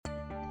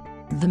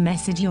The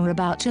message you're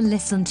about to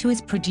listen to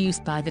is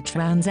produced by the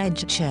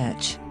Trans-Edge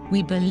Church.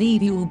 We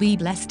believe you will be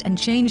blessed and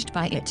changed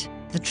by it.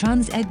 The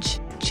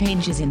Trans-Edge,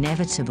 change is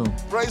inevitable.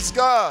 Praise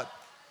God.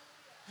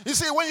 You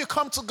see, when you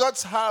come to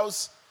God's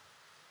house,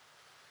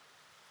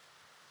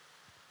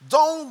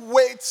 don't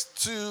wait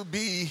to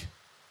be,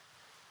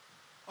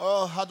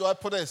 how do I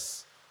put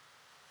this?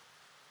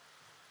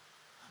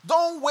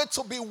 Don't wait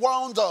to be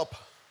wound up.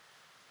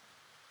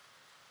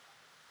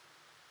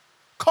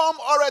 Come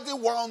already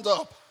wound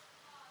up.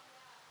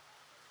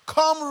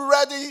 Come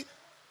ready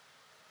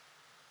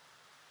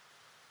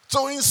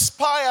to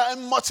inspire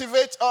and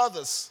motivate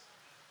others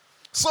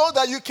so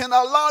that you can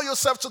allow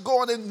yourself to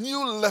go on a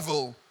new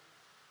level.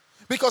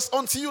 Because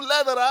until you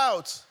let it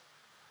out,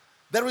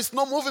 there is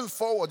no moving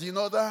forward, you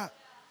know that?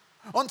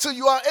 Until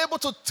you are able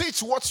to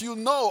teach what you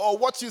know or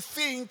what you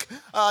think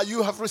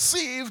you have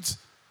received,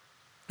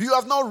 you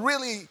have not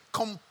really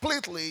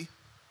completely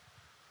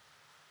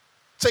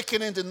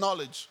taken in the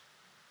knowledge.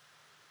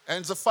 And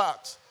it's a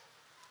fact.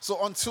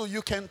 So until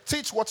you can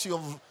teach what you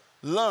have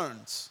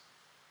learned,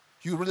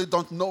 you really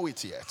don't know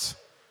it yet.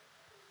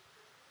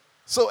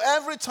 So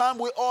every time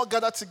we all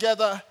gather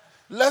together,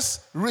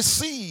 let's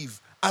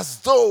receive as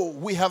though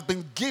we have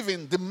been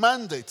given the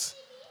mandate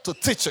to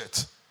teach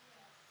it.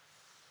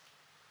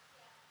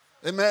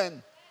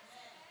 Amen.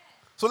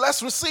 So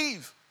let's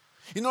receive.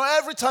 You know,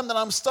 every time that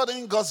I'm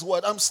studying God's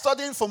word, I'm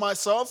studying for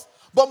myself,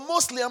 but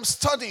mostly I'm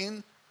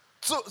studying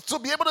to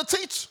be able to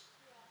teach.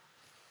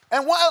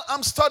 And while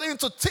I'm studying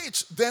to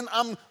teach, then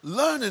I'm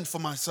learning for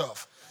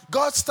myself.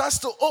 God starts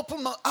to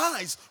open my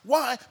eyes.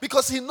 Why?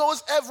 Because he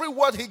knows every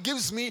word he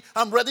gives me,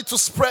 I'm ready to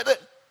spread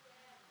it.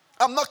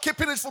 I'm not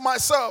keeping it for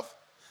myself.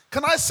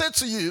 Can I say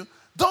to you,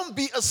 don't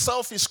be a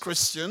selfish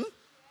Christian.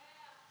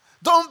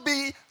 Don't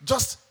be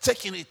just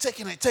taking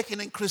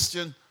it,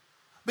 Christian.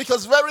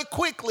 Because very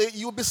quickly,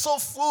 you'll be so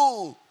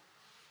full.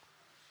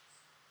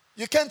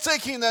 You can't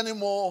take in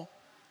anymore.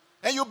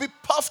 And you'll be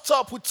puffed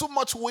up with too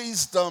much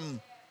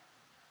wisdom.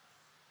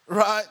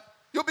 Right?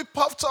 You'll be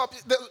puffed up.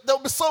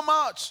 There'll be so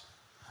much.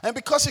 And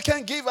because you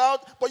can't give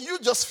out, but you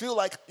just feel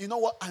like, you know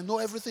what? I know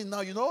everything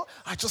now, you know?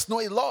 I just know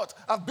a lot.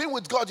 I've been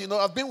with God, you know?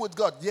 I've been with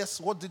God. Yes,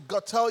 what did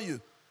God tell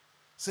you?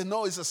 Say,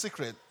 no, it's a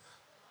secret.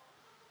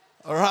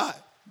 All right.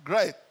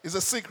 Great. It's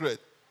a secret.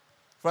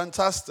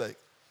 Fantastic.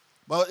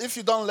 But if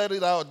you don't let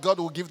it out, God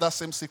will give that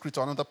same secret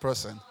to another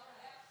person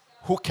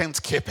who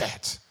can't keep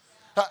it.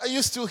 Are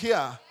you still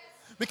here?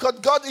 Because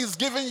God is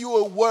giving you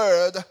a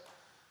word,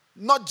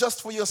 not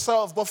just for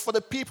yourself, but for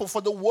the people,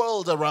 for the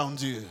world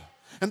around you.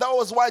 And that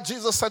was why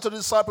Jesus said to the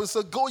disciples, he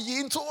said, go ye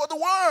into all the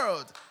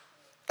world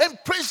and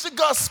preach the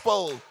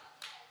gospel.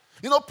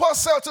 You know, Paul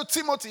said to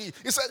Timothy,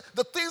 he said,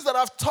 the things that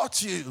I've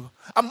taught you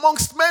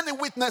amongst many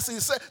witnesses, he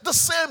said, the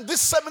same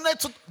disseminate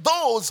to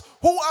those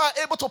who are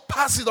able to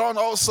pass it on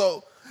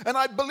also. And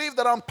I believe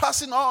that I'm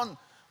passing on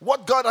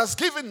what God has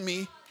given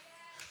me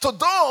to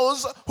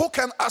those who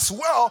can as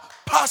well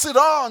pass it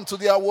on to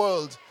their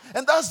world.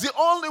 And that's the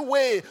only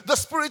way the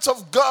Spirit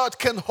of God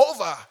can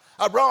hover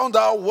around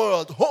our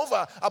world,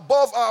 hover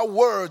above our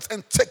words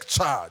and take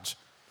charge.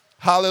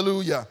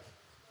 Hallelujah.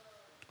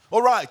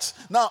 All right.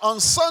 Now,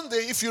 on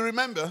Sunday, if you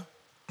remember,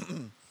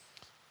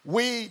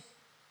 we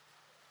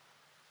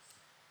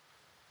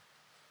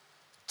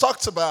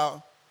talked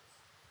about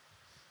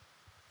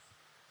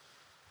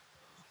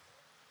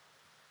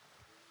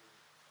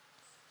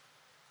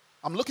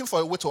I'm looking for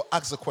a way to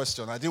ask the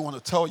question. I didn't want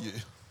to tell you.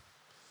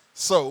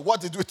 So,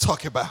 what did we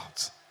talk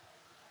about?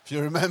 If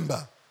you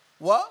remember.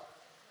 What?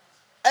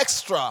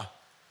 Extra.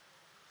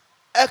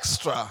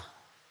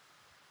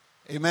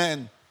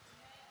 Amen.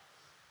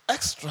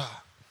 Extra.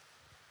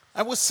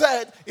 And we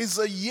said it's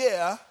a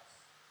year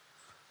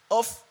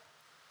of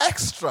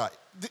extra,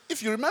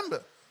 if you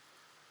remember.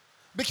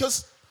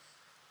 Because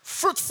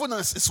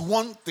fruitfulness is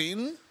one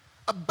thing,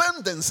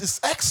 abundance is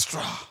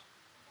extra.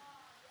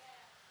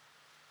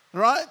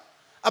 Right?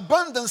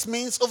 Abundance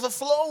means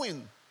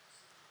overflowing.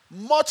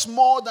 Much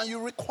more than you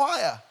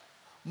require.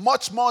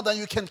 Much more than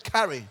you can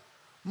carry.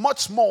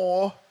 Much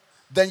more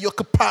than your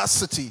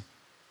capacity.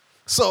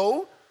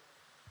 So,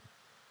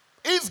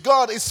 if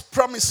God is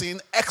promising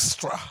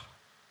extra,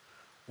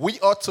 we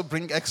ought to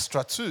bring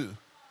extra too.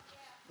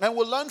 And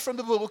we'll learn from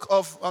the book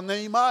of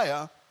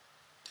Nehemiah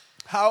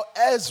how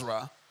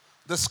Ezra,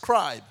 the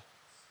scribe,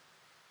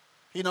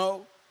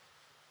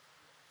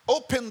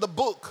 opened the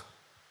book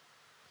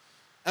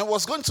and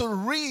was going to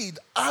read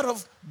out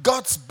of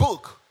God's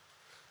book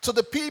to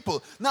the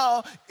people.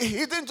 Now, he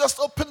didn't just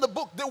open the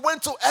book. They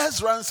went to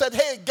Ezra and said,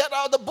 hey, get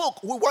out the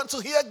book. We want to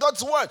hear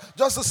God's word.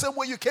 Just the same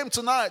way you came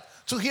tonight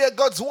to hear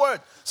God's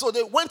word. So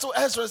they went to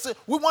Ezra and said,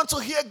 we want to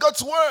hear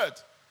God's word.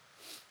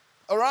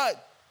 All right.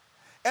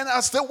 And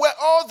as they were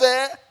all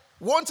there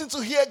wanting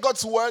to hear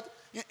God's word,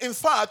 in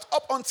fact,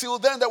 up until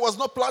then, there was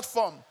no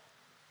platform.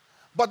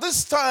 But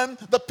this time,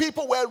 the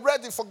people were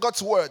ready for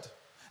God's word.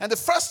 And the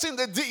first thing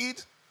they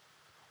did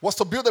was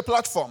to build a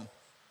platform.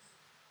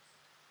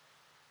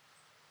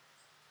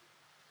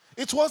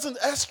 It wasn't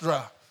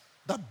Ezra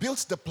that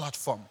built the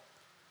platform.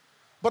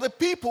 But the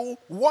people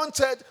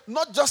wanted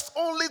not just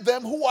only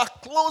them who are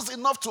close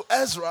enough to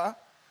Ezra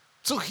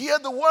to hear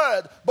the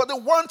word, but they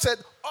wanted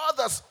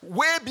others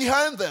way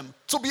behind them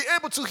to be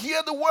able to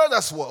hear the word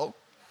as well.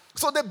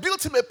 So they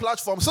built him a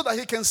platform so that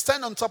he can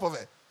stand on top of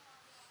it.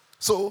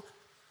 So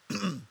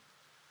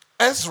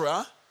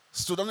Ezra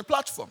stood on the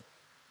platform.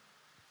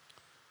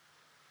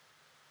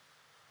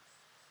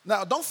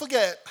 Now, don't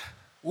forget,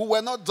 we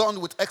were not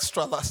done with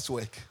extra last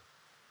week.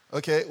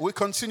 Okay, we're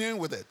continuing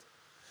with it.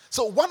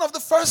 So one of the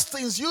first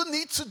things you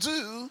need to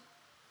do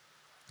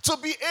to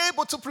be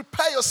able to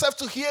prepare yourself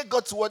to hear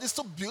God's word is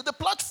to build a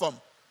platform.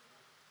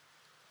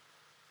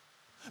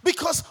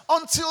 Because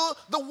until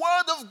the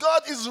word of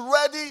God is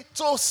ready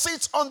to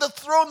sit on the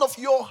throne of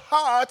your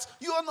heart,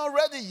 you are not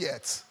ready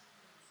yet.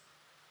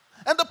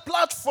 And the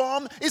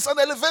platform is an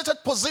elevated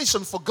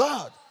position for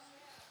God.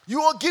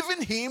 You are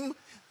giving him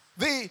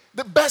the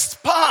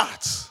best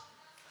part.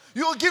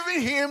 You are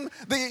giving him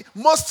the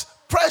most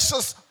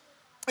precious,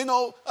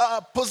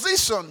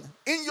 position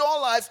in your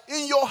life,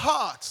 in your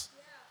heart.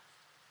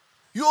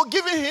 You are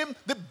giving him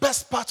the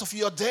best part of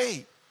your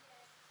day.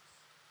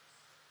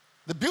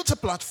 They built a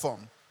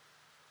platform.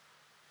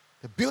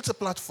 They built a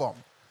platform.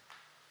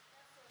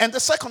 And the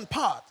second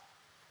part,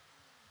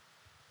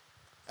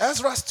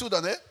 Ezra stood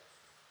on it,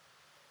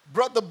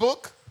 brought the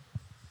book.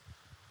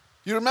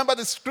 You remember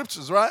the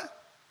scriptures, right?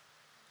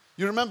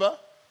 You remember?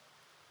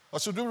 Or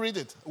should we read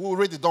it? We'll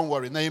read it, don't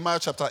worry. Nehemiah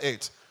chapter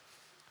 8.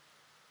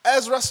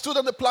 Ezra stood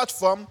on the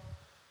platform,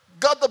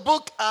 got the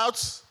book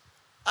out.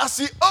 As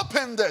he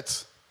opened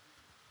it,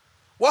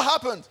 what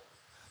happened?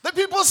 The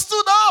people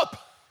stood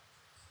up.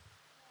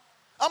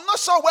 I'm not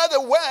sure where they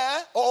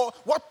were or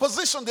what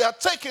position they had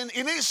taken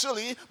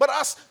initially, but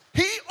as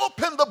he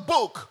opened the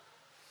book,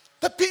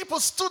 the people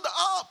stood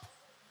up.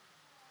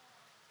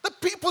 The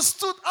people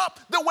stood up.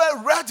 They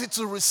were ready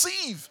to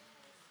receive.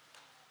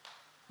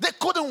 They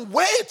couldn't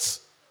wait.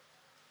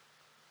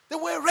 They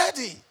were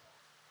ready.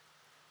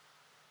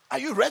 Are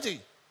you ready?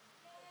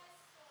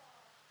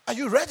 Are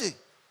you ready?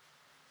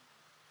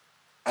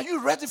 Are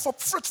you ready for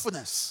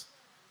fruitfulness?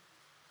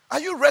 Are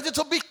you ready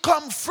to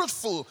become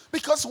fruitful?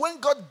 Because when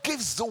God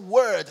gives the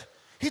word,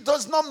 he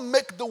does not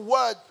make the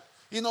word,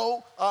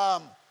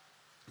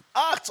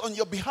 act on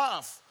your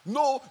behalf.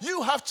 No,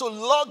 you have to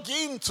log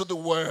into the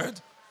word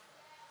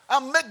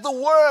and make the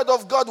word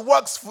of God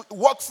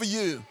work for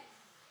you.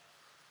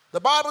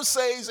 The Bible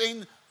says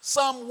in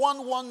Psalm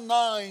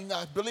 119,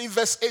 I believe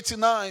verse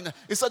 89,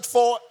 it said,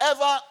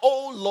 "Forever,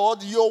 O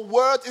Lord, your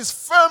word is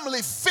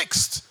firmly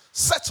fixed,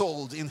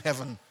 settled in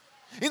heaven."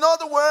 In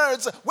other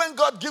words, when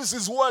God gives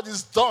his word,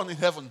 it's done in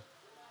heaven.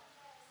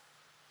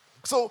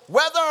 So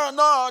whether or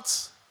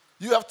not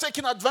you have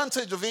taken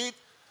advantage of it,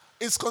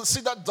 it's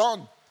considered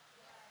done.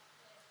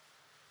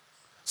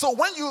 So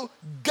when you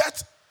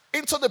get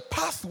into the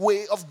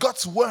pathway of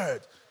God's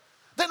word,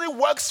 then it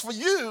works for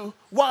you.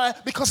 Why?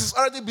 Because it's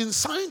already been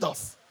signed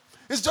off.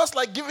 It's just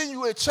like giving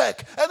you a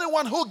check.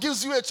 Anyone who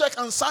gives you a check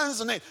and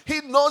signs on it,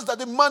 he knows that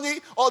the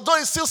money, although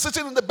it's still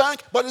sitting in the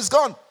bank, but it's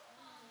gone.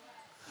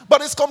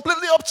 But it's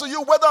completely up to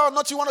you whether or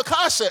not you want to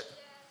cash it.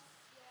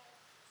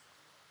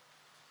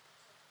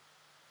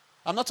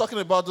 I'm not talking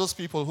about those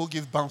people who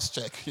give bounce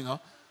check,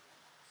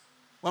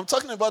 I'm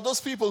talking about those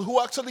people who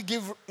actually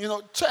give,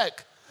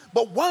 check.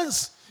 But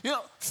once,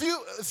 a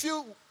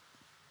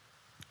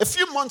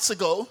few months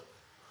ago,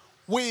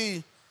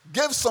 we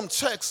gave some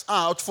checks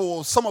out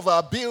for some of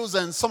our bills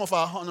and some of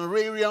our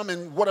honorarium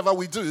and whatever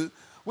we do.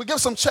 We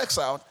gave some checks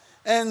out.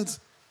 And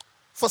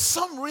for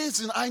some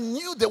reason, I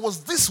knew there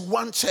was this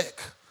one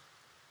check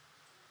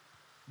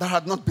that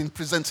had not been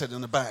presented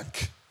in the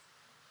bank.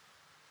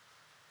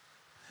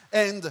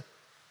 And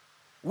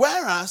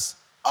whereas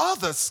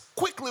others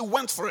quickly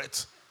went for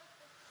it.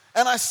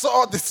 And I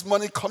saw this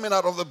money coming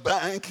out of the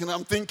bank, and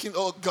I'm thinking,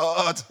 oh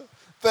God,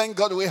 thank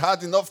God we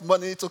had enough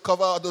money to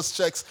cover all those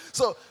checks.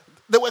 So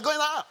they were going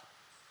out.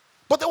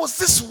 But there was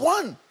this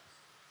one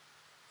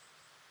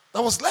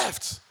that was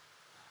left.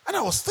 And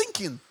I was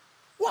thinking,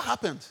 what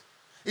happened?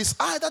 It's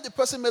either the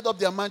person made up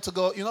their mind to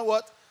go, you know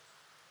what?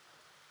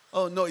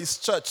 Oh no, it's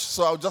church,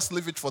 so I'll just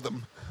leave it for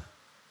them.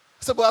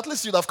 I said, but at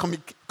least you'd have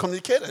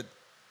communicated.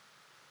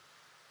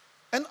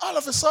 And all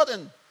of a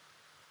sudden,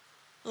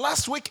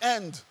 last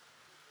weekend,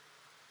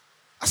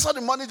 I saw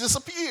the money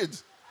disappeared.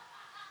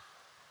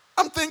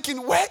 I'm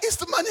thinking, where is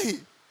the money?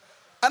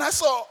 And I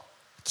saw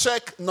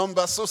check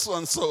number so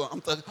and so.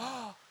 I'm thinking,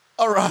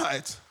 all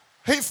right.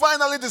 He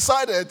finally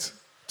decided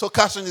to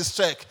cash in his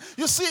check.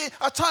 You see,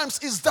 at times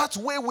it's that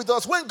way with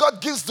us. When God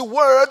gives the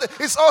word,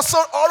 it's also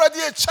already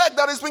a check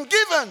that has been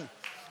given.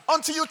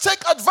 Until you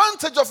take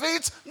advantage of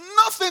it,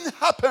 nothing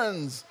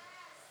happens.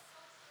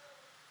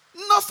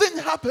 Nothing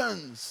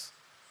happens.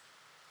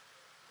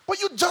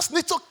 But you just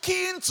need to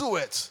key into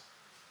it.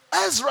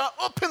 Ezra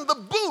opened the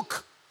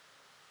book.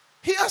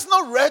 He has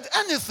not read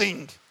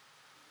anything.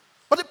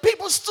 But the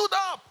people stood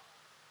up.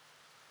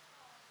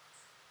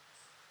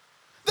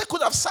 They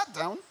could have sat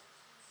down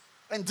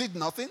and did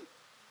nothing,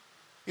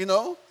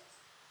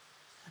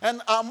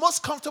 And our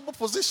most comfortable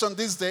position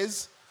these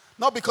days,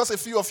 Not because a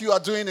few of you are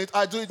doing it,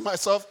 I do it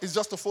myself. It's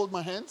just to fold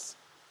my hands,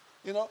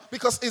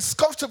 because it's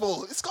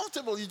comfortable. It's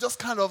comfortable. You just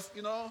kind of,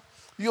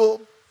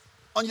 you're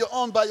on your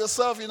own by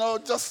yourself,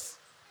 just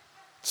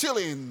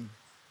chilling.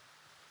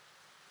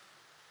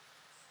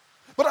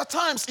 But at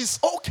times, it's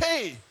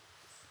okay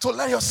to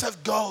let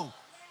yourself go.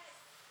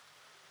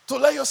 To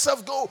let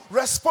yourself go.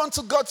 Respond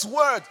to God's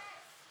word.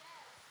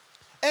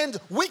 And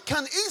we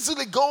can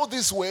easily go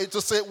this way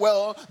to say,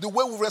 well, the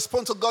way we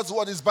respond to God's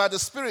word is by the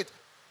Spirit.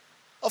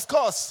 Of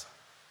course.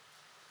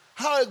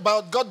 How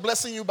about God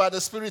blessing you by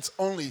the Spirit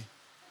only?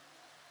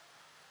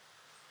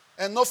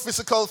 And no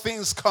physical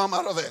things come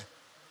out of it.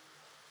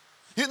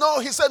 He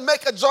said,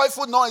 make a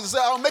joyful noise. He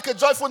said, I'll make a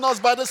joyful noise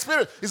by the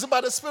Spirit. Is it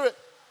by the Spirit?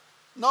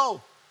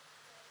 No.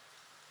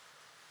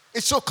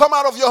 It should come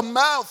out of your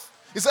mouth.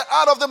 He said,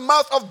 out of the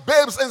mouth of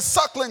babes and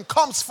suckling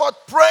comes forth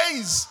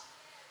praise.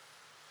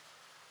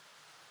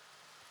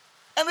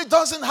 And it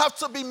doesn't have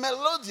to be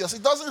melodious.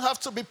 It doesn't have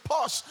to be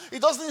posh.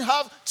 It doesn't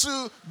have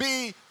to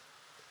be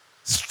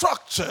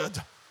structured.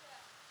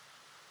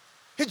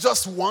 He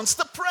just wants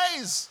the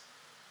praise.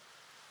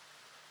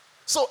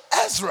 So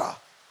Ezra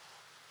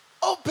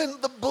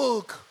opened the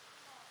book.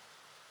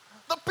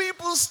 The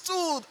people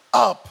stood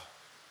up.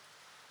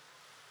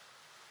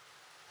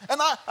 And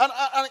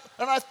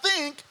I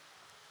think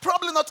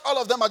probably not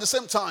all of them at the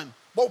same time,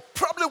 but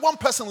probably one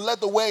person led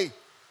the way.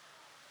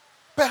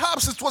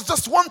 Perhaps it was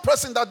just one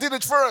person that did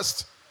it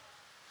first.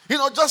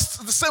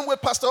 Just the same way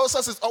Pastor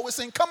Osas is always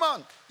saying, come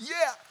on,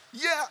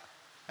 yeah.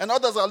 And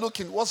others are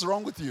looking, what's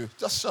wrong with you?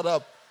 Just shut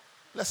up.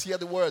 Let's hear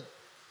the word.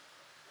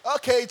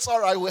 Okay, it's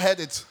all right, we heard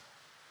it.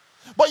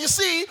 But you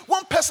see,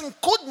 one person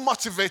could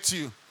motivate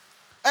you.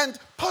 And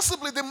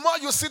possibly the more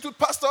you sit with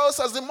Pastor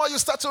Osas, the more you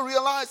start to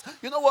realize,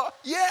 you know what?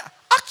 Yeah,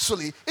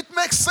 actually, it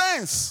makes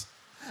sense.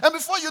 And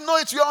before you know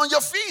it, you're on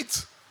your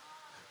feet.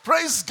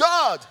 Praise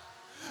God.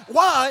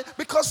 Why?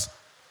 Because,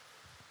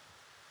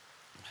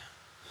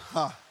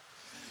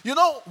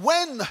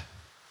 when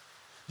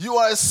you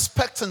are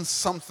expecting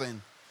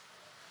something,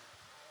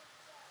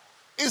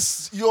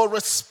 it's your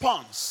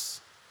response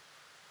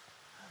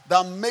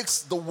that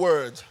makes the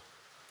word,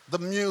 the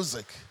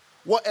music,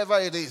 whatever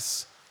it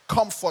is,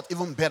 comfort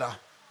even better.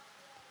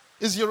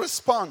 Is your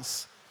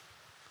response.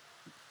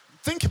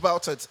 Think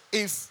about it.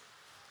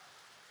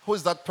 Who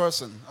is that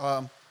person?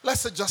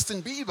 Let's say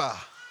Justin Bieber,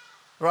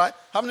 right?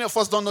 How many of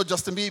us don't know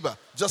Justin Bieber?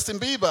 Justin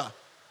Bieber,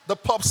 the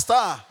pop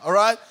star, all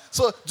right?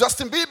 So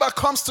Justin Bieber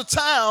comes to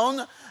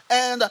town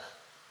and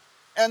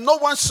no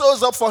one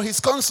shows up for his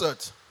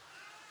concert.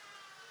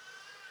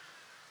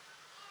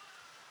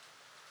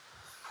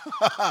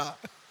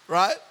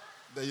 Right?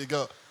 There you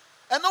go.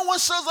 And no one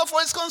shows up for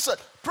his concert.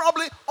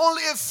 Probably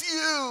only a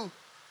few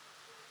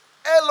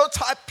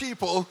Elo-type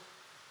people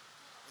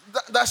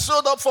that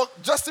showed up for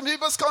Justin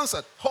Bieber's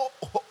concert.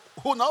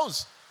 Who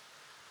knows?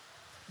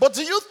 But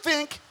do you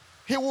think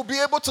he will be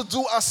able to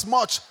do as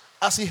much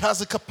as he has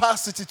the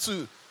capacity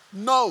to?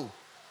 No.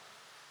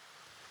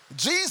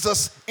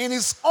 Jesus, in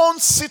his own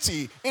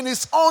city, in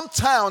his own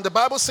town, the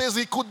Bible says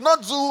he could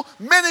not do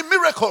many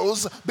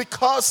miracles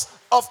because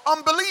of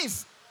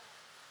unbelief.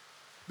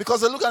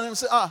 Because they look at him and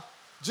say,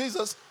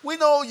 Jesus, we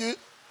know you.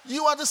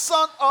 You are the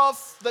son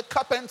of the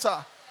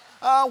carpenter.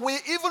 We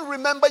even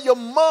remember your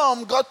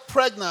mom got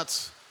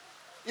pregnant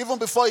even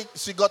before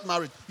she got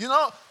married. They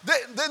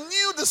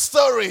knew the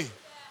story.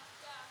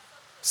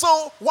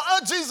 So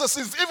while Jesus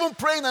is even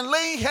praying and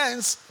laying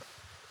hands,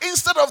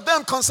 instead of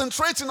them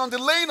concentrating on the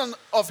laying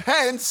of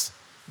hands,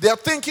 they are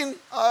thinking,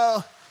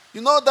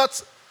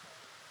 that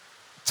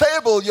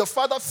table your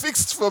father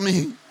fixed for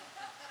me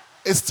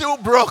is still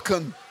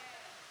broken.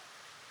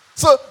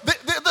 So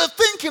they're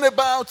thinking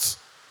about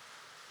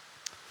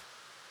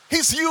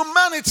his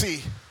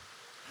humanity,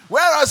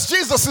 whereas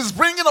Jesus is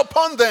bringing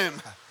upon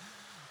them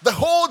the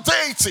whole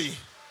deity,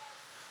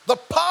 the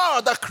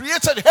power that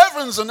created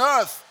heavens and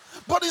earth.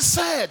 But he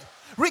said,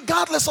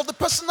 regardless of the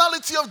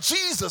personality of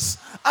Jesus,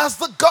 as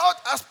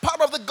part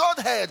of the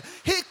Godhead,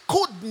 he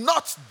could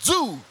not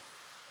do.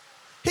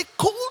 He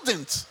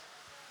couldn't.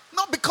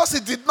 Not because he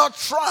did not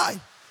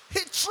try. He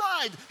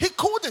tried. He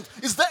couldn't.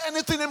 Is there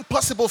anything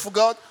impossible for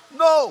God?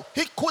 No.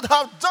 He could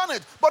have done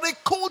it, but he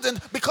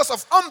couldn't because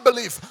of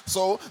unbelief.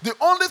 So the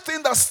only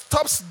thing that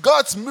stops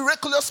God's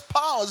miraculous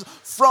powers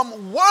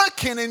from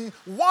working in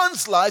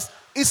one's life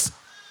is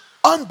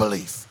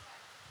unbelief.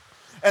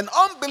 And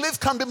unbelief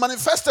can be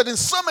manifested in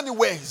so many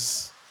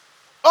ways.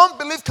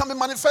 Unbelief can be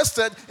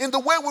manifested in the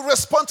way we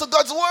respond to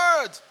God's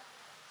word.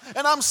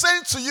 And I'm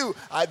saying to you,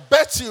 I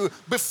bet you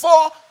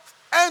before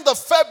end of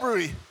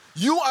February,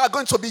 you are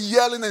going to be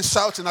yelling and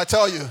shouting, I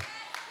tell you.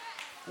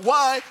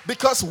 Why?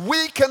 Because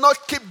we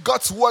cannot keep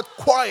God's word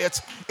quiet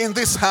in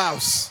this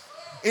house.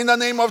 In the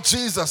name of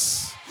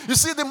Jesus. You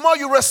see, the more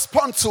you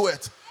respond to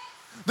it,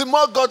 the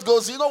more God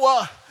goes, you know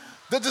what?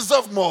 They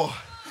deserve more.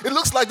 It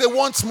looks like they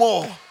want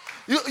more.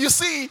 You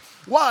see,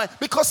 why?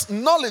 Because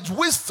knowledge,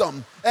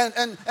 wisdom, and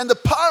the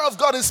power of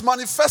God is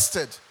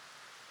manifested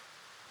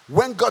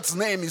when God's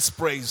name is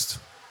praised.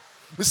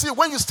 You see,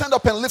 when you stand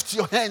up and lift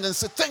your hand and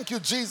say, thank you,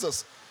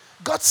 Jesus.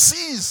 God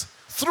sees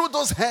through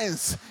those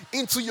hands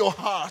into your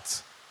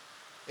heart.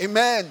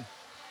 Amen.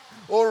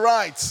 All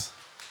right.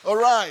 All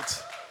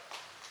right.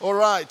 All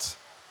right.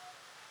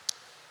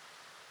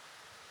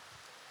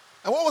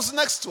 And what was the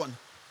next one?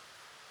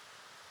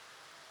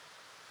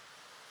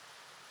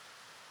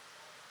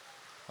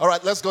 All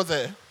right, let's go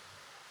there.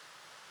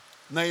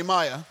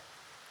 Nehemiah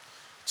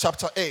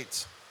chapter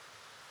 8.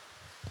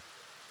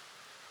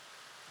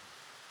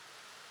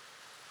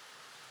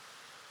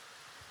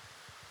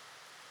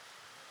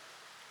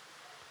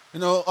 You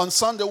know, on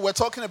Sunday we're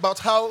talking about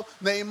how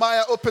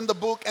Nehemiah opened the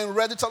book and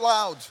read it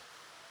aloud.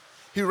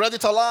 He read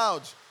it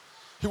aloud.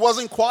 He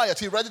wasn't quiet.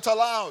 He read it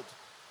aloud.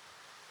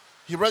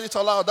 He read it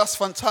aloud. That's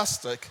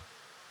fantastic.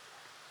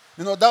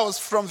 You know, that was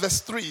from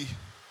verse 3.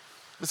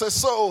 It says,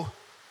 so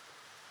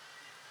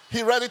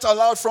he read it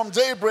aloud from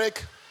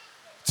daybreak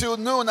till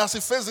noon as he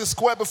faced the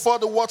square before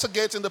the water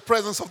gate in the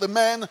presence of the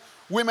men,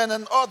 women,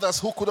 and others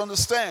who could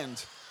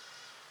understand.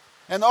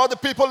 And all the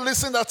people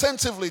listened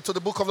attentively to the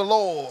book of the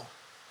law.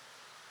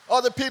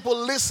 All the people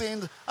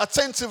listened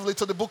attentively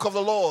to the book of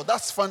the law.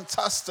 That's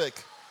fantastic.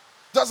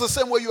 That's the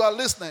same way you are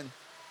listening.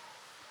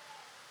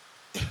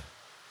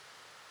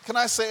 Can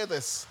I say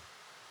this?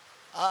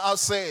 I'll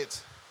say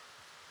it.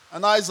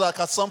 And Isaac,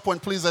 at some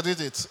point, please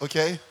edit it,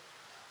 okay?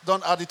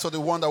 Don't add it to the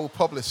one that we'll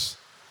publish.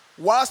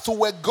 Whilst we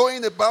were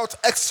going about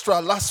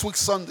extra last week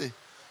Sunday,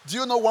 do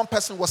you know one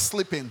person was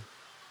sleeping?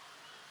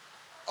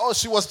 Oh,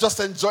 she was just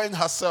enjoying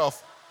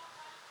herself.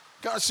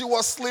 God, she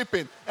was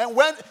sleeping. And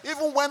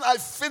even when I'd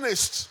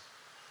finished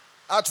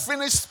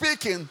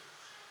speaking,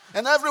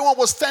 and everyone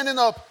was standing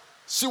up,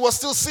 she was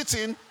still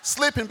sitting,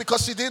 sleeping,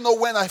 because she didn't know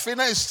when I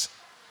finished.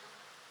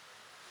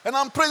 And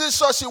I'm pretty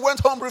sure she went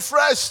home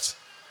refreshed.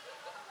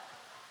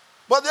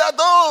 But there are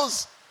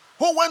those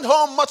who went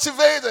home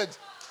motivated.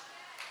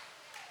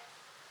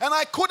 And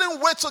I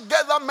couldn't wait to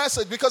get that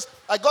message, because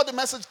I got the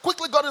message,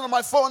 quickly got it on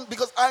my phone,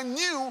 because I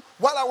knew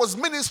while I was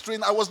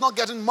ministering, I was not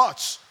getting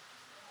much.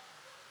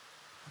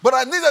 But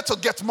I needed to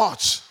get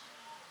much.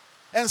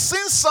 And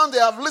since Sunday,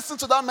 I've listened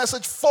to that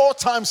message 4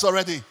 times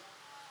already.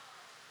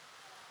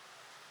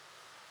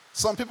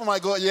 Some people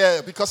might go,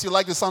 yeah, because you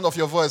like the sound of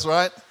your voice,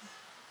 right?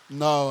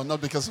 No, not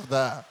because of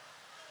that.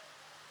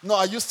 No,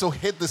 I used to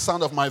hate the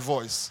sound of my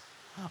voice.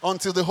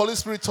 Until the Holy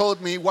Spirit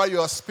told me, while you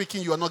are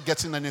speaking, you are not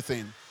getting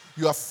anything.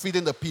 You are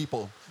feeding the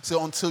people.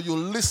 So until you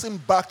listen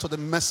back to the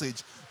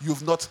message,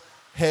 you've not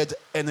heard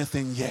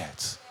anything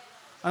yet.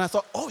 And I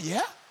thought, oh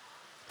yeah?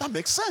 That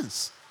makes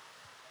sense.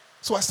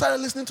 So I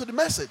started listening to the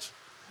message.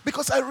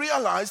 Because I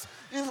realized,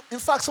 in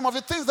fact, some of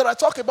the things that I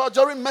talk about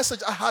during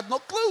message, I had no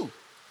clue.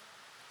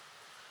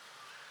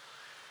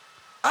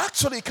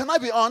 Actually, can I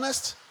be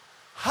honest?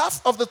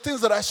 Half of the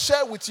things that I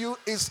share with you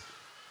is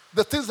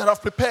the things that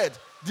I've prepared.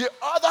 The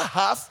other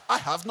half, I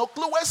have no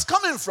clue where it's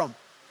coming from.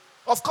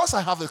 Of course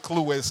I have a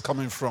clue where it's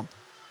coming from.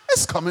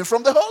 It's coming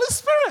from the Holy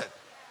Spirit.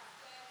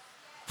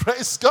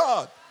 Praise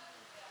God.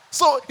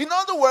 So, in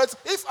other words,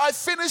 if I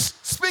finish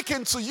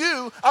speaking to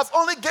you, I've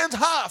only gained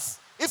half.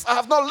 If I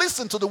have not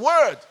listened to the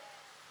word,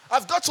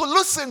 I've got to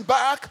listen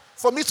back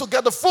for me to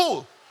get the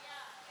full.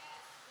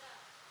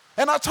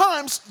 And at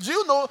times,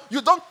 you know,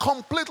 you don't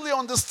completely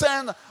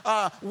understand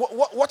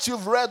what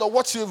you've read or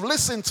what you've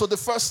listened to the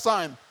first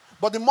time.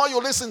 But the more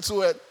you listen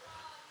to it,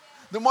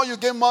 the more you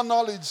gain more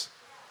knowledge.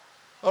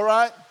 All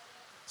right?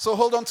 So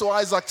hold on to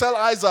Isaac. Tell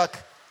Isaac,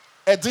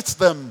 edit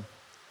them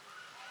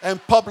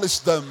and publish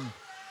them.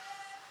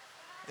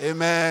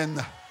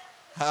 Amen.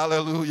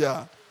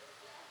 Hallelujah.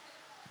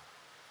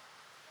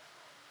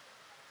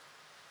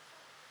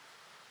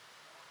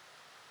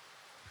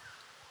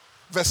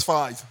 Verse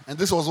 5. And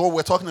this was what we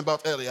were talking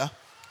about earlier.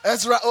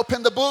 Ezra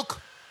opened the book.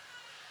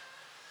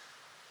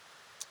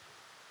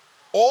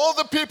 All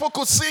the people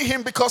could see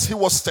him because he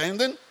was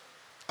standing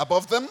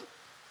above them.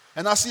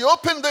 And as he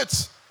opened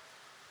it,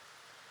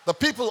 the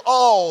people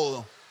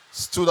all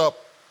stood up.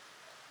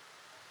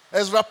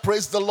 Ezra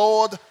praised the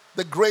Lord,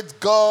 the great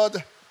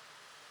God.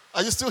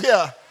 Are you still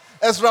here?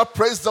 Ezra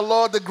praised the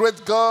Lord, the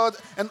great God.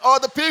 And all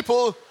the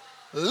people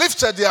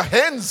lifted their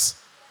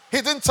hands. He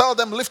didn't tell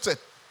them lift it.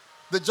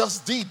 They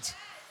just did.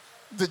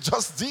 They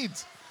just did.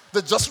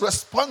 They just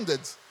responded.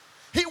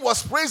 He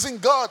was praising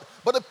God,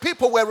 but the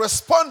people were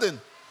responding.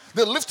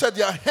 They lifted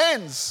their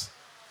hands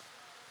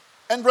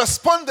and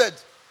responded.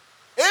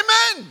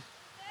 Amen.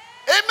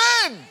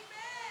 Amen.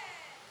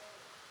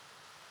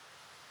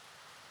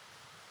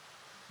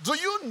 Do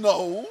you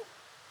know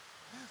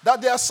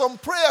that there are some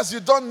prayers you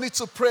don't need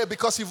to pray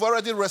because you've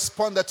already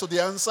responded to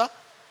the answer?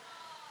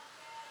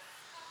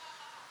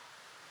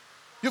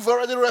 You've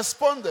already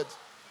responded.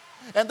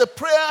 And the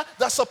prayer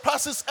that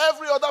surpasses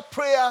every other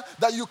prayer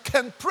that you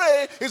can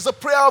pray is the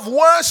prayer of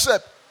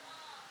worship.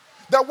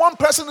 That one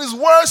person is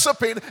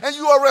worshiping and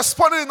you are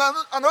responding in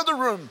another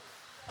room.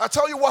 I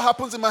tell you what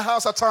happens in my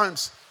house at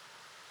times.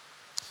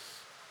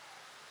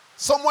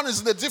 Someone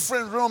is in a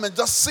different room and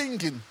just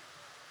singing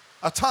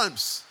at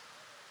times.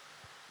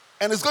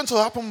 And it's going to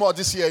happen more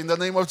this year in the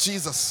name of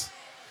Jesus.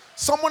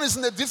 Someone is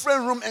in a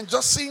different room and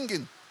just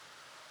singing.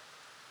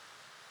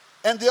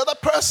 And the other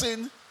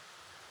person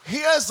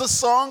hears the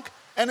song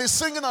and is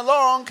singing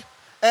along,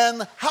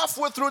 and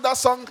halfway through that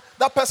song,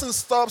 that person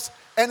stops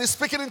and is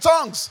speaking in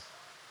tongues.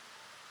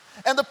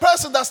 And the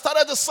person that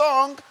started the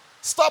song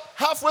stopped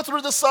halfway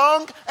through the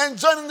song and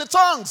joined in the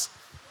tongues.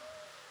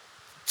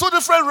 Two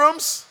different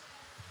rooms,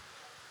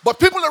 but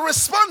people are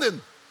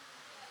responding.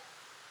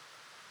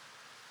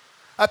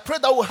 I pray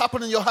that will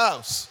happen in your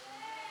house.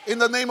 In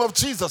the name of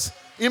Jesus.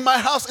 In my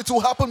house, it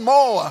will happen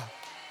more.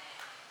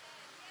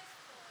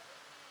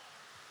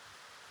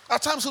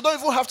 At times, we don't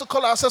even have to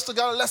call ourselves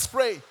together. Let's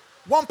pray.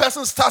 One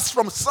person starts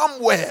from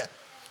somewhere,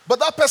 but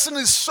that person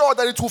is sure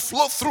that it will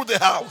flow through the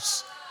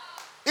house.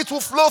 It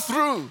will flow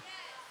through.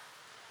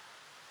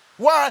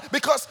 Why?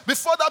 Because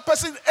before that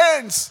person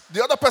ends,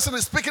 the other person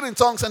is speaking in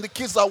tongues and the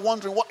kids are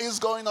wondering what is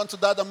going on to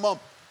dad and mom.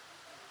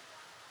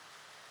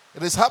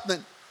 It is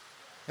happening.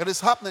 It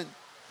is happening.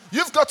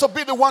 You've got to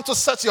be the one to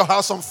set your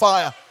house on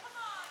fire.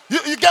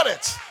 You get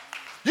it?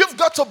 You've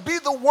got to be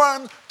the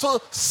one to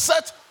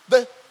set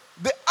the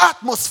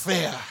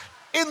atmosphere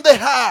in the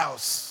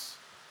house.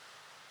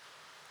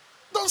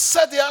 Don't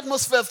set the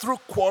atmosphere through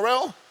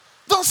quarrel.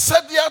 Don't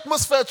set the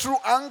atmosphere through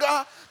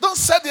anger. Don't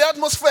set the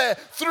atmosphere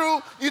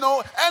through,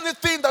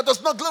 anything that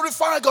does not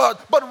glorify God.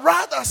 But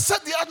rather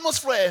set the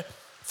atmosphere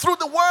through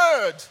the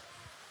word,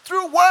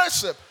 through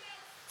worship,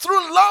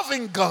 through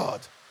loving God.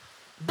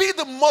 Be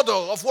the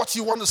model of what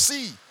you want to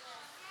see.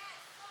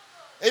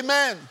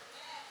 Amen.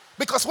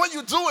 Because when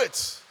you do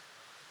it,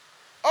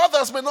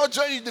 others may not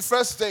join you the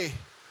first day.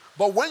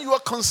 But when you are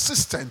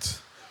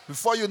consistent,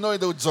 before you know it,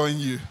 they'll join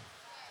you.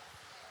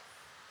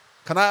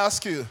 Can I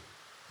ask you?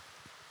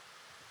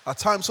 At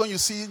times when you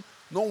see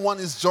no one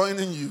is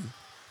joining you,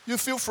 you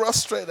feel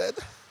frustrated.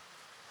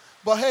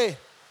 But hey,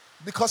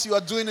 because you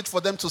are doing it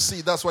for them to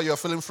see, that's why you are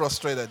feeling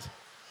frustrated.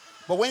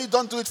 But when you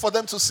don't do it for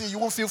them to see, you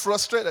won't feel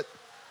frustrated.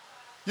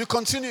 You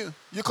continue,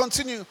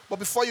 but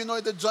before you know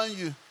it, they join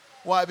you.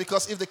 Why?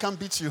 Because if they can't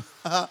beat you,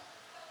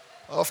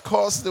 of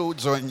course they will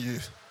join you.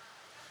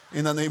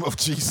 In the name of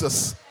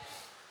Jesus.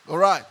 All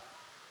right.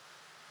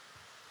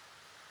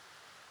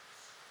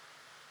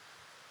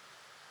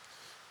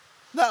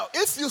 Now,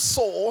 if you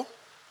saw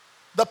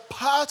the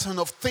pattern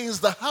of things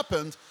that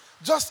happened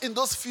just in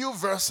those few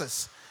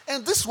verses,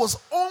 and this was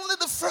only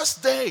the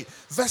first day.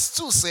 Verse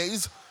 2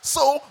 says,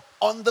 so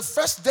on the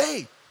first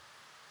day.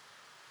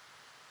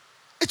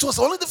 It was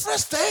only the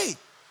first day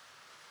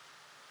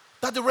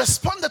that they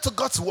responded to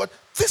God's word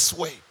this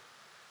way.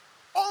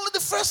 Only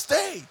the first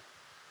day.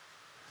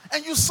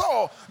 And you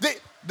saw, they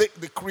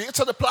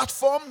created a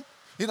platform.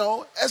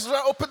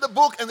 Ezra opened the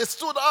book and they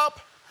stood up.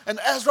 And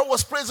Ezra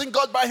was praising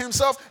God by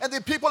himself. And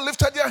the people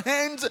lifted their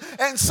hands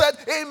and said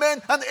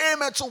amen and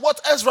amen to what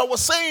Ezra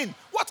was saying.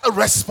 What a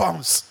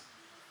response.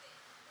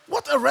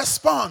 What a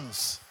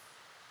response.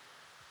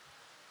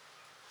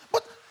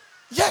 But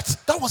yet,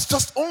 that was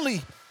just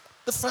only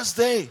the first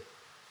day.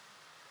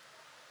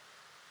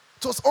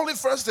 It was only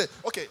first day.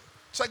 Okay,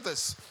 check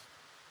this.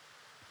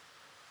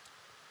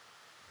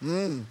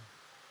 And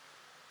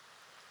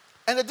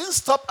it didn't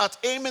stop at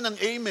amen and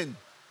amen.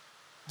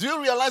 Do you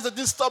realize it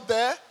didn't stop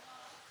there?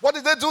 What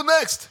did they do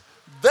next?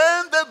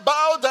 Then they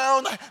bowed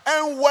down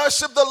and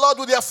worshiped the Lord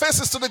with their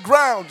faces to the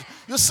ground.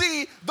 You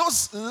see,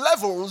 those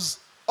levels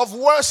of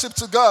worship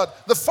to God.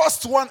 The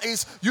first one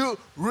is you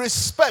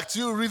respect,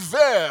 you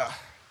revere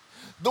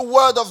the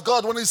word of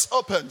God when it's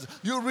opened.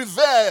 You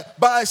revere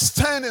by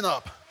standing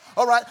up.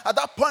 All right, at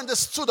that point they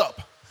stood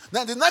up.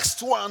 Then the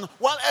next one,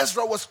 while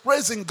Ezra was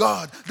praising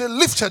God, they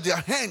lifted their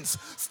hands.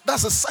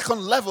 That's the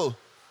second level,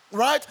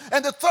 right?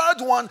 And the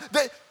third one,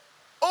 they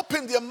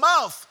opened their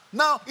mouth.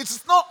 Now,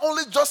 it's not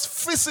only just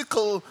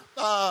physical,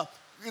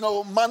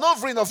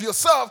 maneuvering of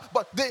yourself,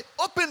 but they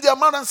opened their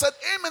mouth and said,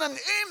 amen and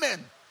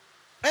amen.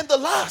 And the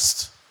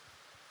last,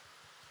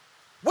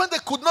 when they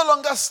could no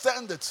longer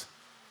stand it,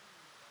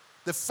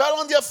 they fell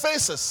on their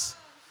faces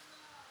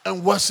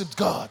and worshiped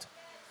God.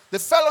 They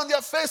fell on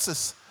their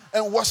faces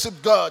and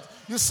worshiped God.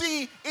 You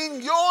see,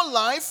 in your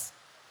life,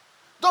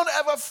 don't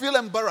ever feel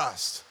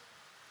embarrassed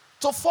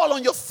to fall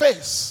on your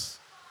face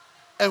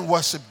and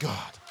worship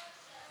God.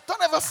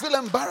 Don't ever feel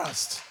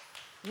embarrassed.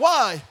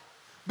 Why?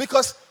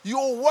 Because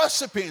you're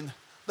worshiping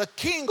the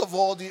King of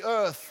all the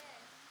earth.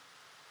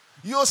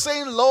 You're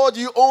saying, Lord,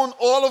 you own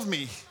all of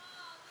me.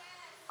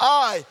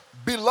 I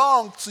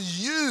belong to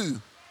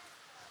you.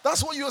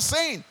 That's what you're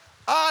saying.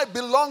 I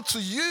belong to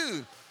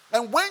you.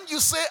 And when you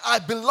say I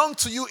belong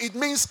to you, it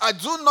means I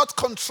do not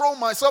control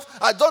myself.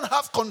 I don't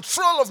have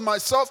control of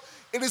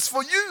myself. It is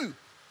for you.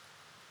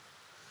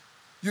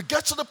 You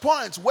get to the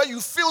point where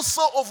you feel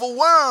so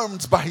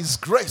overwhelmed by His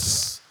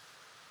grace,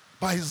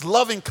 by His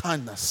loving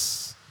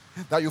kindness,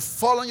 that you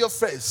fall on your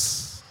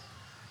face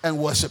and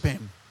worship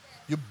Him.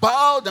 You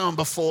bow down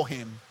before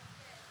Him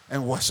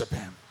and worship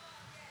Him.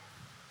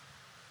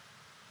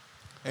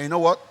 And you know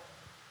what?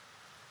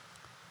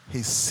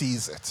 He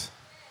sees it.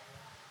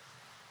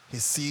 He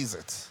sees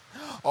it.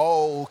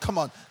 Oh, come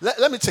on.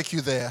 Let me take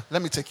you there.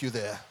 Let me take you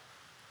there.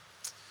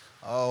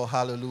 Oh,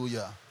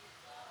 hallelujah.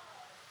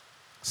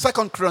 2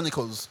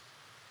 Chronicles.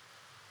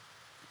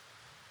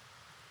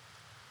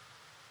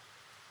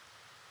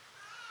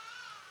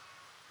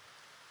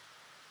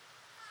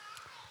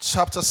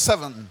 chapter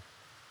 7.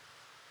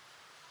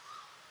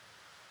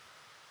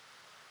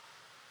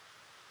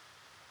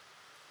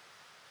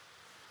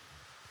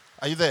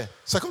 Are you there?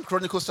 2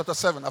 Chronicles chapter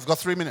 7. I've got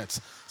 3 minutes.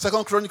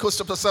 2 Chronicles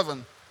chapter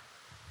 7.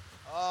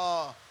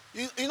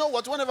 You know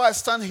what? Whenever I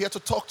stand here to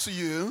talk to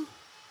you,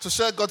 to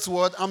share God's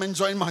word, I'm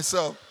enjoying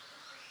myself.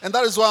 And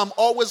that is why I'm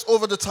always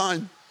over the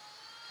time.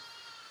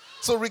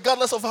 So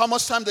regardless of how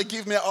much time they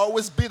give me, I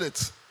always beat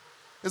it.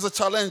 It's a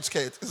challenge,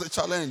 Kate. It's a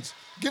challenge.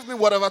 Give me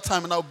whatever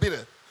time and I'll beat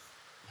it.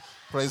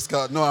 Praise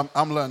God. No,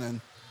 I'm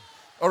learning.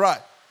 All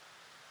right.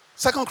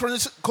 2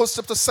 Chronicles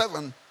chapter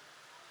 7.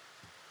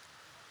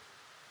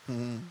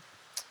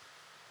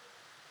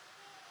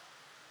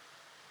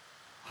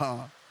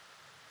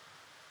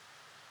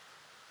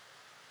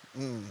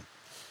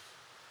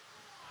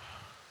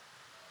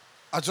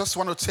 I just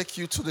want to take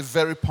you to the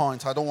very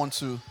point. I don't want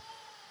to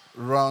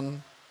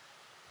run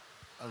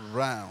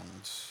around.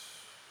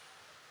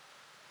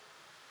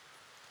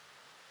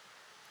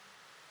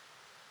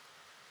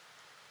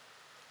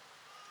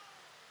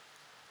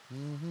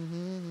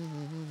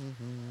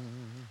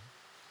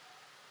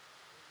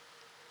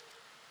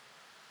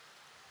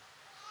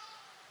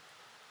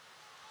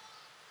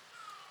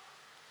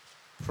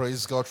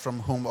 Praise God,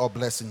 from whom all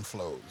blessing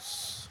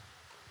flows.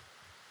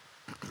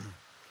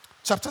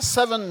 Chapter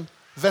 7,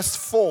 verse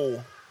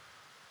 4.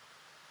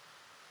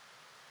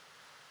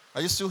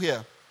 Are you still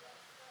here?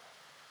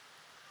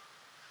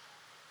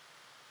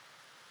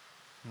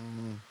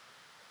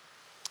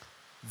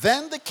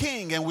 Then the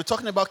king, and we're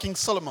talking about King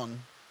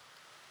Solomon.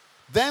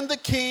 Then the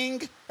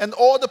king and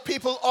all the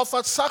people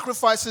offered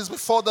sacrifices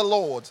before the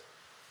Lord.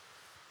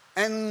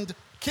 And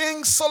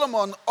King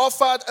Solomon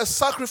offered a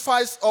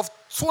sacrifice of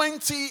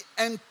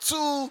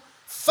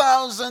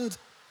 22,000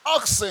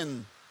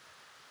 oxen.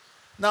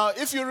 Now,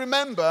 if you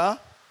remember,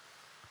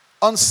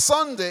 on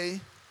Sunday,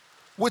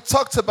 we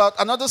talked about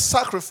another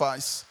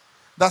sacrifice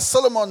that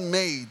Solomon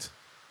made.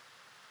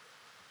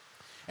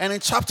 And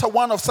in chapter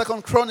 1 of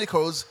 2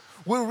 Chronicles,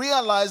 we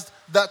realized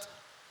that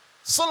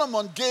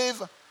Solomon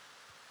gave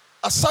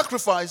a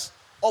sacrifice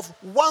of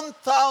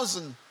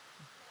 1,000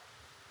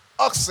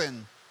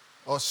 oxen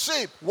or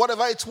sheep,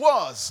 whatever it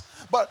was.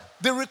 But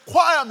the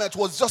requirement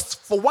was just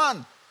for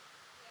one.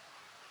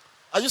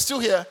 Are you still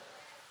here?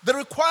 The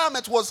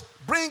requirement was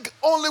bring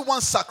only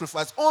one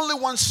sacrifice, only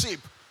one sheep,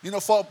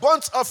 for a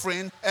burnt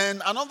offering,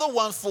 and another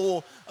one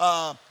for,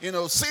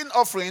 sin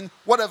offering,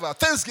 whatever,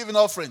 Thanksgiving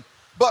offering.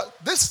 But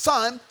this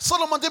time,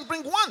 Solomon didn't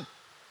bring one.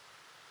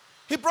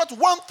 He brought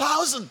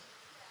 1,000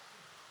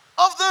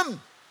 of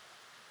them.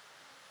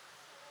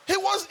 He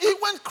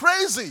went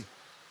crazy.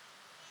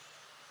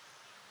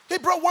 He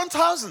brought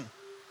 1,000.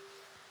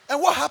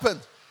 And what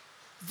happened?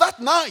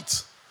 That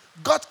night,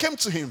 God came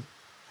to him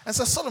and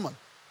said, Solomon,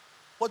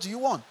 what do you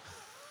want?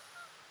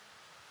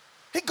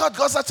 He got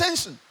God's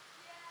attention.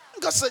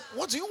 And God said,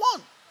 what do you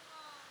want?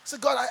 He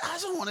said, God, I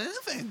don't want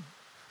anything.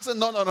 He said,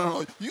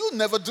 no. You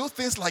never do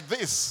things like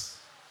this.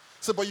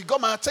 He said, but you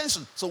got my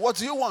attention. So what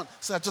do you want? He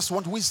said, I just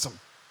want wisdom.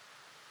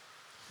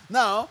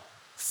 Now,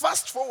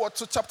 fast forward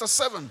to chapter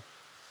 7.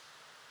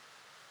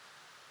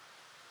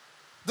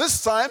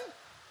 This time,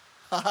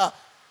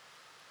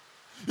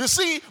 you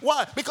see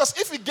why? Because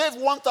if he gave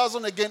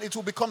 1,000 again, it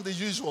will become the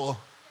usual.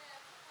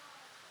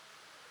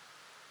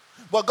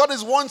 But God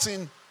is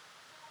wanting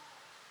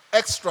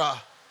extra.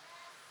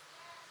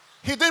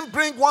 He didn't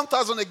bring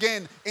 1,000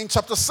 again in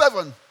chapter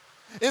 7.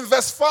 In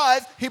verse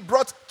 5, he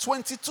brought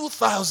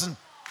 22,000.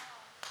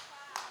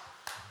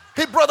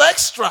 He brought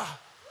extra.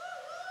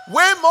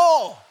 Way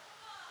more.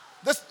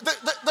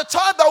 The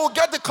type that will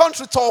get the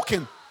country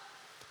talking.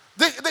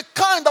 The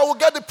kind that will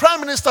get the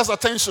prime minister's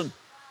attention.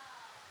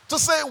 To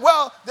say,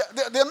 well,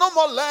 there are no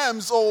more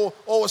lambs or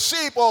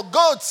sheep or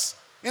goats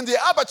in the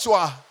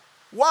abattoir.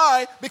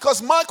 Why?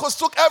 Because Marcos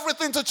took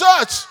everything to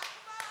church.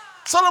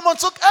 Solomon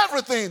took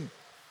everything.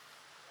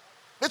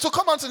 It will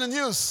come out in the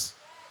news.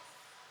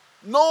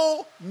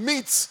 No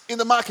meat in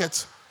the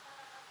market.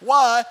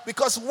 Why?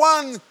 Because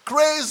one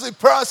crazy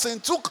person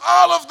took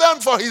all of them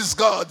for his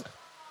God.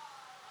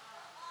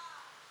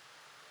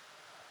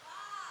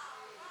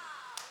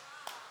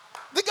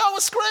 The guy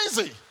was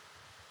crazy.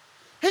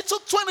 He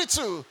took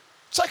 22.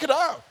 Check it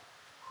out.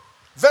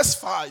 Verse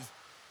 5.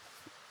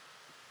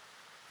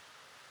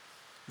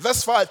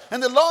 Verse 5.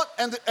 And the Lord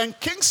and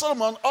King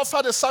Solomon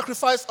offered a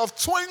sacrifice of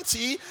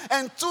 20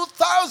 and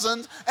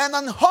 2,000 and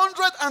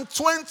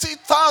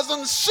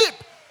 120,000 sheep.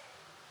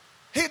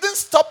 He didn't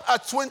stop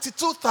at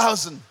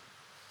 22,000.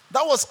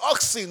 That was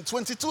oxen,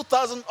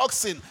 22,000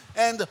 oxen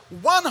and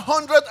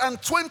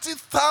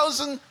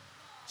 120,000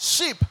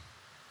 sheep.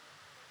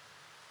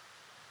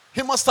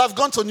 He must have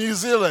gone to New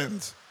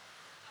Zealand.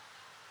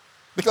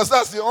 Because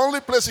that's the only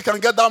place you can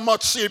get that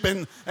much sheep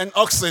and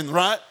oxen,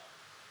 right?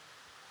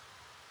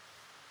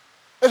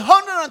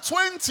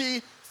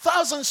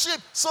 120,000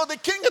 sheep. So the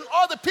king and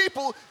all the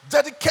people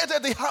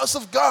dedicated the house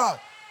of God.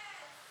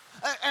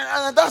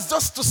 And that's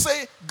just to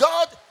say,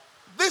 God,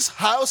 this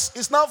house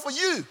is now for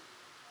you.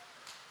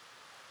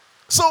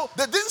 So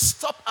they didn't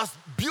stop at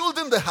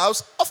building the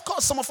house. Of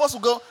course, some of us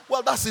will go,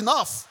 well, that's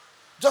enough.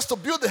 just to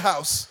build the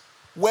house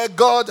where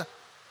God's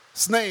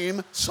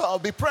name shall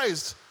be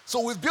praised.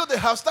 So we've built the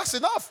house, that's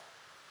enough.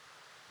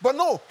 But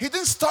no, he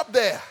didn't stop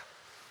there.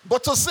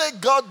 But to say,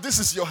 God, this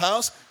is your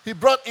house, he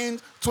brought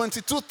in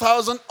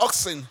 22,000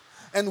 oxen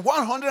and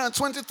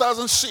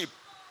 120,000 sheep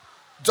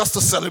just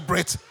to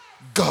celebrate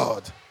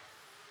God.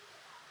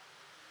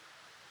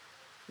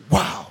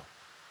 Wow.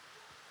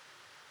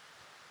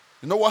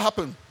 You know what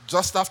happened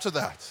just after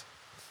that?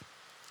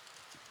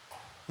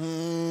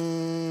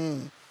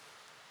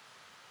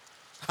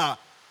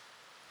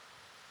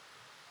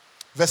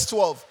 Verse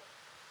 12.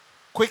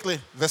 Quickly,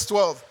 verse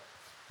 12.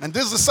 And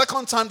this is the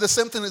second time the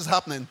same thing is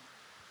happening.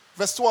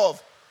 Verse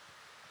 12.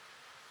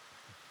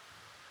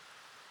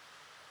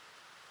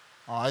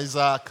 Oh,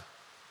 Isaac.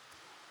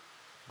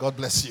 God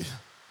bless you.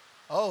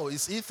 Oh,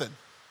 it's Ethan.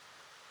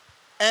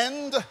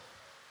 And,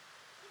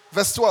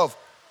 verse 12.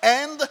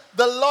 And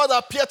the Lord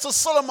appeared to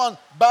Solomon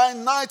by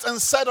night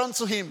and said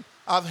unto him,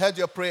 I've heard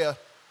your prayer.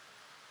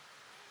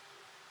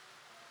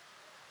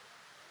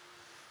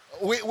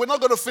 We're not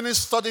going to finish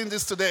studying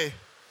this today.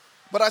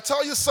 But I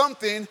tell you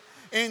something,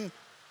 in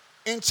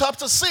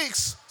chapter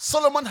 6,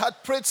 Solomon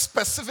had prayed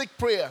specific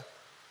prayer.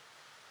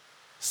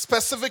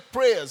 Specific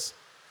prayers.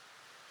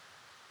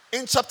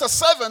 In chapter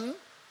 7,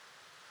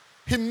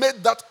 he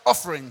made that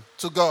offering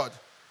to God.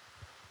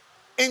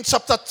 In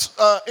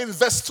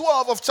verse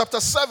 12 of chapter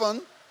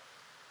 7,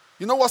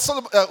 you know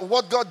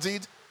what God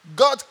did?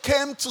 God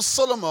came to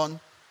Solomon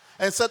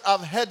and said,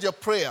 I've heard your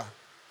prayer.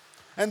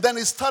 And then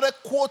he started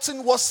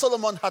quoting what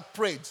Solomon had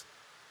prayed.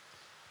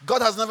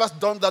 God has never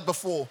done that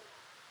before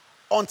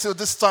until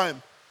this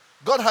time.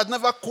 God had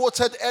never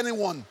quoted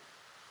anyone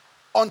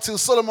until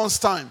Solomon's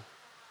time.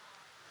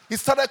 He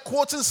started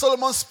quoting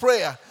Solomon's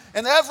prayer.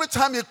 And every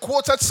time he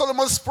quoted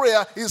Solomon's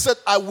prayer, he said,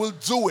 I will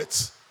do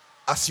it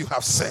as you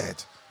have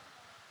said.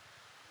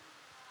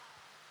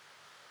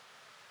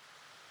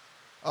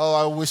 Oh,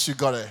 I wish you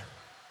got it.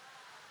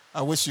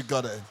 I wish you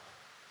got it.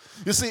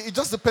 You see, it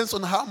just depends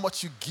on how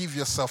much you give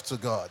yourself to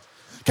God.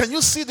 Can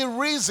you see the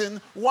reason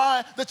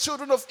why the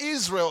children of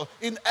Israel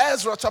in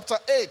Ezra chapter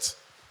 8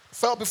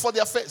 fell before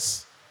their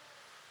face?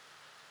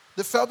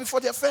 They fell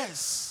before their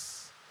face.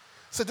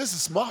 Said, this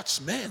is much,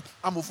 man.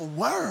 I'm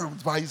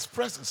overwhelmed by his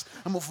presence.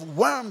 I'm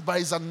overwhelmed by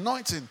his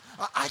anointing.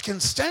 I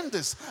can stand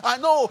this. I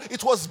know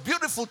it was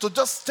beautiful to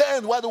just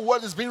stand while the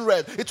word is being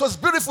read. It was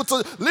beautiful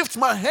to lift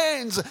my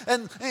hands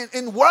and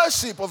in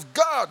worship of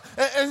God.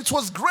 And it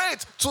was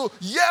great to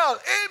yell,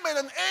 amen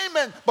and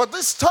amen. But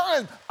this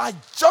time, I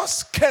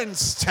just can't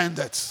stand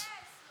it.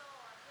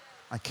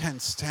 I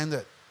can't stand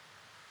it.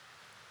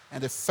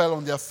 And they fell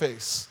on their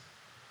face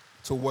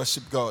to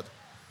worship God.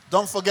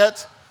 Don't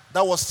forget,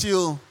 that was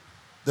still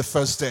the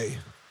first day.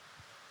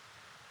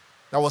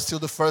 That was still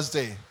the first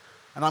day.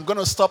 And I'm going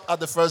to stop at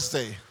the first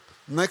day.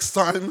 Next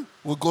time,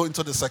 we'll go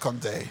into the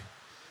second day.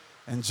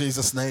 In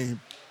Jesus' name.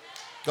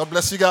 God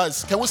bless you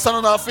guys. Can we stand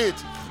on our feet?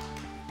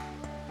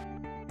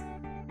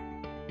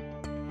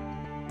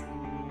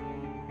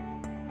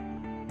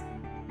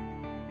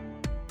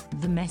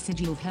 The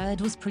message you've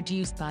heard was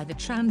produced by the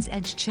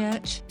TransEdge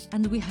Church,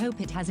 and we hope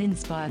it has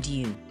inspired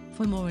you.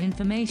 For more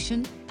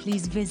information,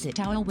 please visit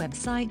our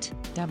website,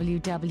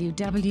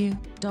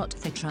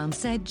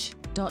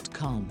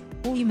 www.thetransedge.com,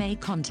 or you may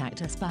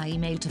contact us by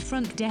email to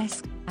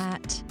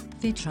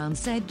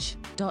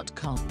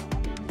frontdesk@thetransedge.com.